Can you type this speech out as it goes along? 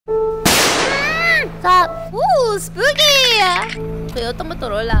Stop. Ooh, spooky. Toyota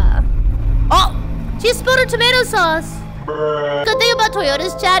Motorola. Oh, she spilled her tomato sauce. Good thing about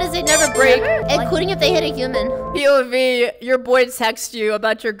Toyotas, Chad, is they never break, including if they hit a human. POV, your boy texts you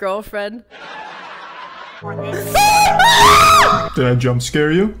about your girlfriend. Did I jump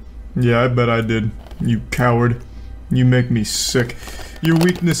scare you? Yeah, I bet I did. You coward. You make me sick. Your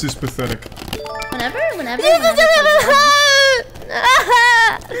weakness is pathetic. Whenever.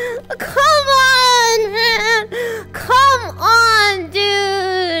 Come on, man. Come on,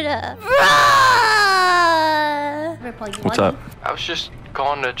 dude. What's up? I was just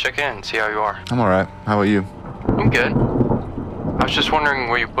calling to check in, see how you are. I'm alright. How about you? I'm good. I was just wondering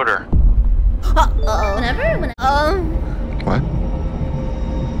where you put her. Uh-oh. What?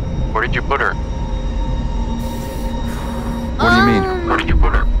 Where did you put her? What do you mean? Where did you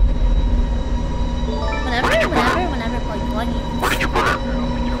put her? Whenever. Where did you put her?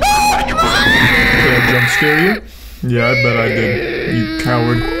 Did I jump scare you? Yeah, I bet I did. You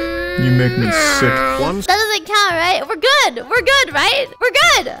coward. You make me sick. That doesn't count, right? We're good, right? We're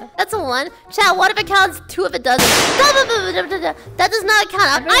good. That's a 1. Chat, what if it counts? 2 if it doesn't. That does not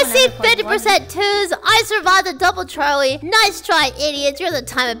count. I see 50% twos. I survived the double Charlie. Nice try, idiots. You're the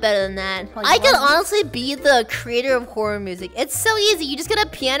time it better than that. I could honestly be the creator of horror music. It's so easy. You just get a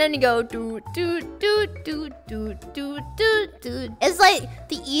piano and you go do do do do do do do do. It's like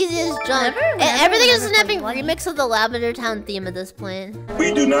the easiest jump. Everything is an epic remix of the Lavender Town theme at this point.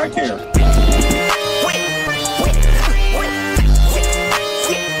 We do not care.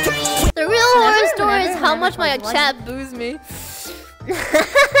 The real horror story is how much my chat boos me. Hey!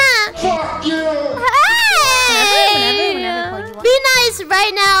 Be nice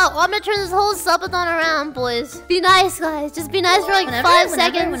right now. I'm gonna turn this whole subathon around, boys. Be nice, guys. Just be nice for like 5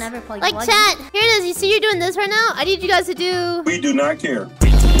 seconds. Like chat, here it is. You see you're doing this right now? I need you guys to do... We do not care.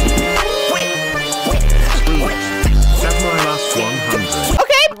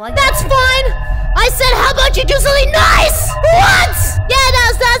 Okay, that's fine. I said, how about you do something nice? What? Yeah,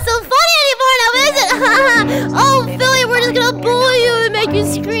 that's not so funny anymore now, is it? Oh, Philly, we're just gonna bully you and make you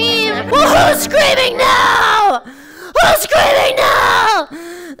scream. Who's screaming now? Who's screaming now?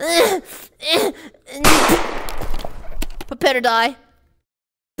 Prepare to die.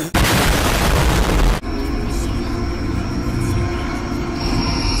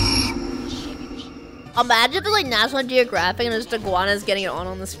 Imagine if it's like National Geographic and just iguanas getting it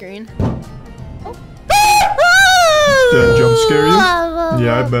on the screen. Did I jump scare you?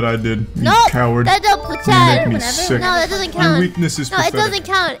 Yeah, I bet I did. You coward. That don't You make me sick. No, that doesn't count. Your weakness is pathetic. It doesn't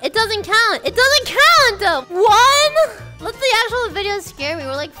count. It doesn't count. It doesn't count. 1? Let the actual video scare me.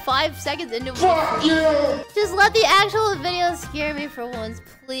 We're like 5 seconds into it. Just let the actual video scare me for once,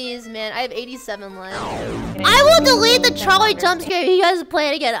 please, man. I have 87 left. I will delete the Charlie jump scare if you guys play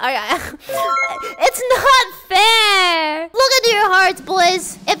it again. It's not fair. Look into your hearts,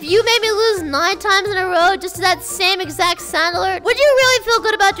 boys. If you made me lose 9 times in a row just to that same exact sound alert, would you really feel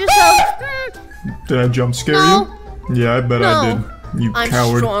good about yourself? Did I jump scare you? Yeah, I bet I did. You I'm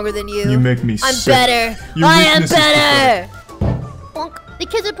coward. Stronger than you. You make me I'm sick. better. Your I am weakness is better. Bonk. The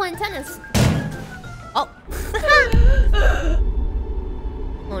kids are playing tennis. Oh.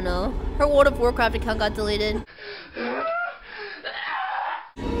 Oh no. Her World of Warcraft account got deleted.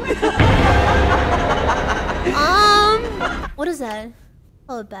 What is that?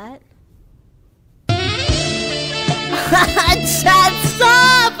 Oh, a bat? Chat,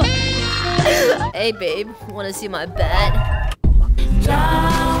 stop! Hey, babe. Wanna see my bat?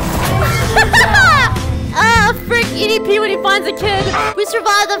 Ah, frick EDP when he finds a kid. We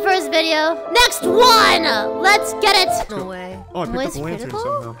survived the first video. Next one! Let's get it! No way. Oh, I picked up a lantern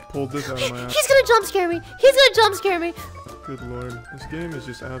somehow. Pulled this out of my ass. He's gonna jump scare me. He's gonna jump scare me. Good lord. This game is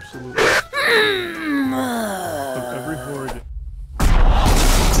just absolutely... of every horror game.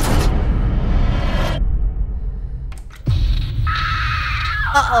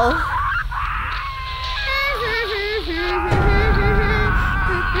 Uh-oh.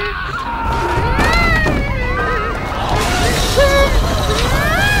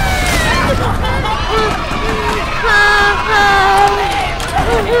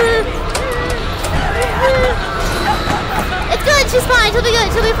 It's good, she's fine, she'll be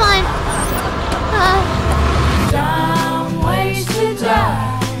good, she'll be fine.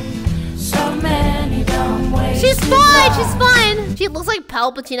 She's fine, she's fine. She looks like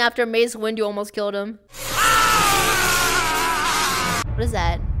Palpatine after Mace Windu almost killed him. What is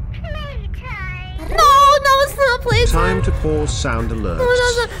that? No, it's not playtime. Time to pause sound alerts. No,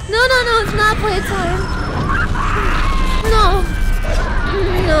 it's not playtime. No.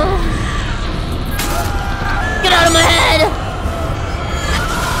 Get out of my head!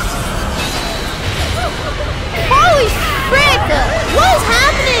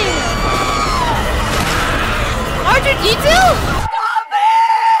 R2D2?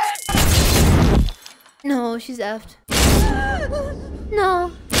 No, she's effed.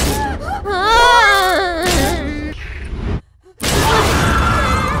 No.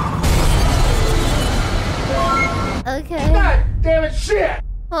 Okay. God damn it, shit!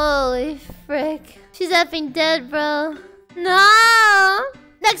 Holy frick. She's effing dead, bro. No!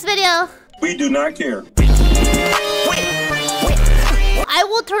 Next video. We do not care. I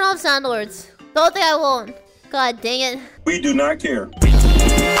will turn off sound alerts. Don't think I won't. God dang it. We do not care.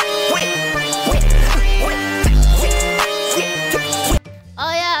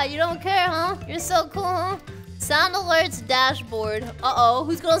 Oh yeah, you don't care, huh? You're so cool, huh? Sound alerts dashboard. Uh-oh,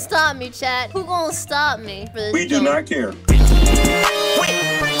 who's gonna stop me, chat? Who gonna stop me for this? We do not care.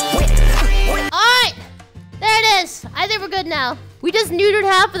 Alright! There it is. I think we're good now. We just neutered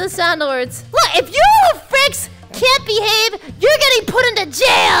half of the sound alerts. Look, if you little fricks can't behave, you're getting put into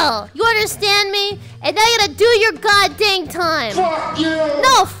jail! You understand me? And now you gotta do your goddamn time. Fuck you!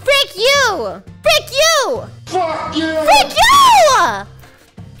 No, frick you! Frick you! Fuck you! Frick you!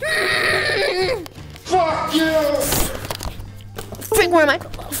 Fuck you! Frick, where am I?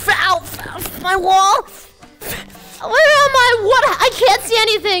 Ow, my wall! Where am I? What? I can't see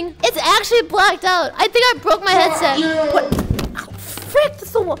anything. It's actually blacked out. I think I broke my headset. What? Ow, frick, this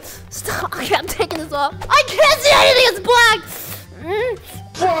is the wall. Stop. Okay, I'm taking this off. I can't see anything. It's black.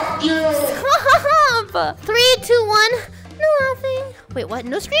 Fuck you! Stop. 3, 2, 1. No, nothing. Wait, what?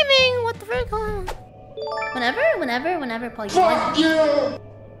 No screaming. What the frick? Whenever, Paul. Fuck you!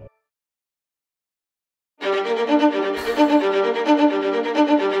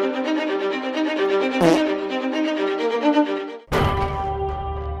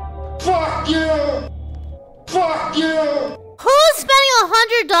 Fuck you! Fuck you! Who's spending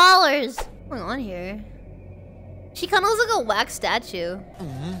 $100? What's going on here? She kind of looks like a wax statue.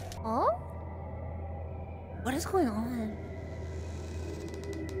 Oh? What is going on?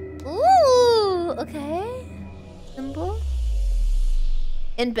 Ooh, okay. Symbol.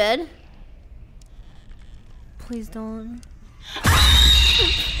 In bed. Please don't.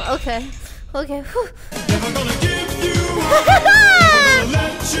 Okay. Okay. Never gonna give you up, never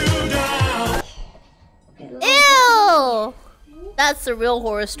let you down. Ew! That's the real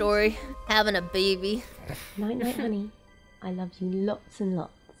horror story. Having a baby. Night, night, honey. I love you lots and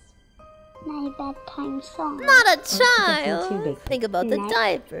lots. My bedtime song. Not a Too child. big. Think about the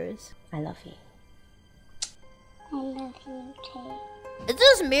diapers. I love you. I love you too. It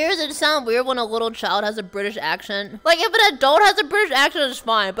just mirrors it sound weird when a little child has a British accent. Like if an adult has a British accent, it's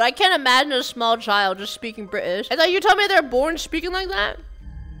fine. But I can't imagine a small child just speaking British. I thought you told me they're born speaking like that.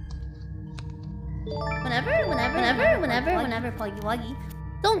 Whenever, Puggy Wuggy.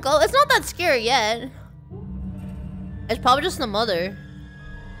 Don't go. It's not that scary yet. It's probably just the mother.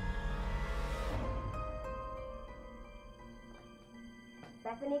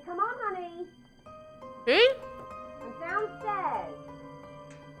 Bethany, come on, honey. See? I'm downstairs.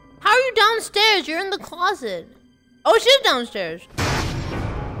 How are you downstairs? You're in the closet. Oh, she's downstairs.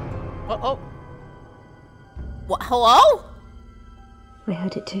 Uh-oh. What? Hello? I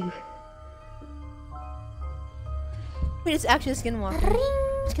heard it too. Wait, it's actually a skinwalker.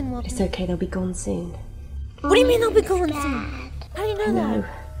 Skinwalker. It's okay, they'll be gone soon. What do you mean they'll be going soon? How do you know that?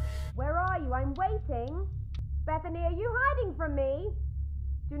 Where are you? I'm waiting. Bethany, are you hiding from me?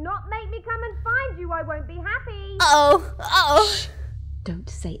 Do not make me come and find you. I won't be happy. Uh-oh. Uh-oh. Shh. Don't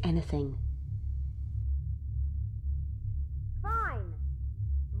say anything. Fine.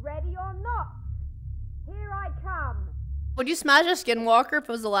 Ready or not? Here I come. Would you smash a skinwalker if it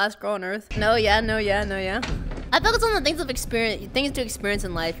was the last girl on Earth? No, yeah, no, yeah, no, yeah. I feel like it's one of the things to experience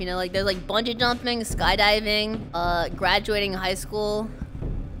in life, you know, like there's like bungee jumping, skydiving, graduating high school.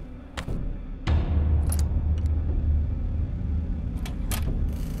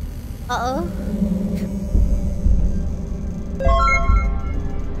 Uh-oh.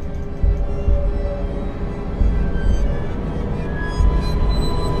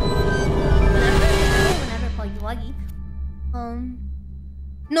 Whenever, Puggy Wuggy.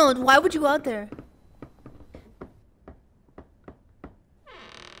 No, why would you go out there?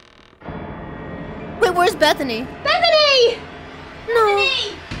 Wait, where's Bethany? Bethany! No.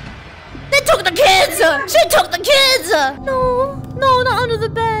 Bethany! They took the kids! She took the kids! No, no, not under the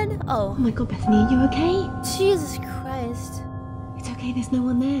bed. Oh. Oh my god, Bethany, are you okay? Jesus Christ. It's okay, there's no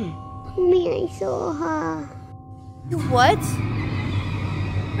one there. Mommy, I saw her. You what?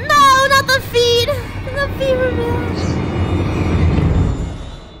 No, not the feet! The feet revealed.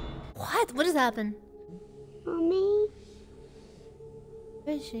 What? What just happened? Mommy?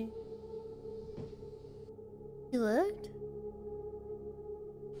 Where is she? She looked?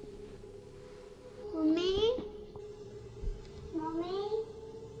 Mommy?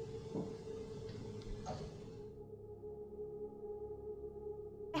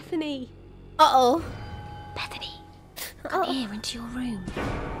 Bethany. Uh-oh. Bethany, come here into your room.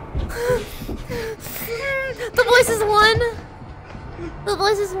 The voice is one. The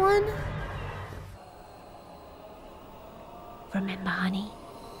voice is one. Remember, honey,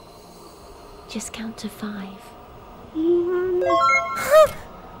 just count to 5. 1,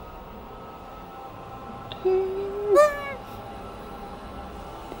 2,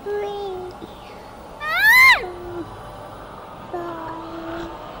 3, 4.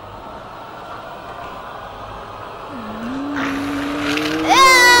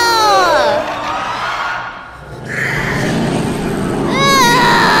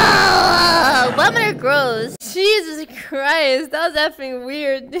 Gross. Jesus Christ, that was effing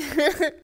weird.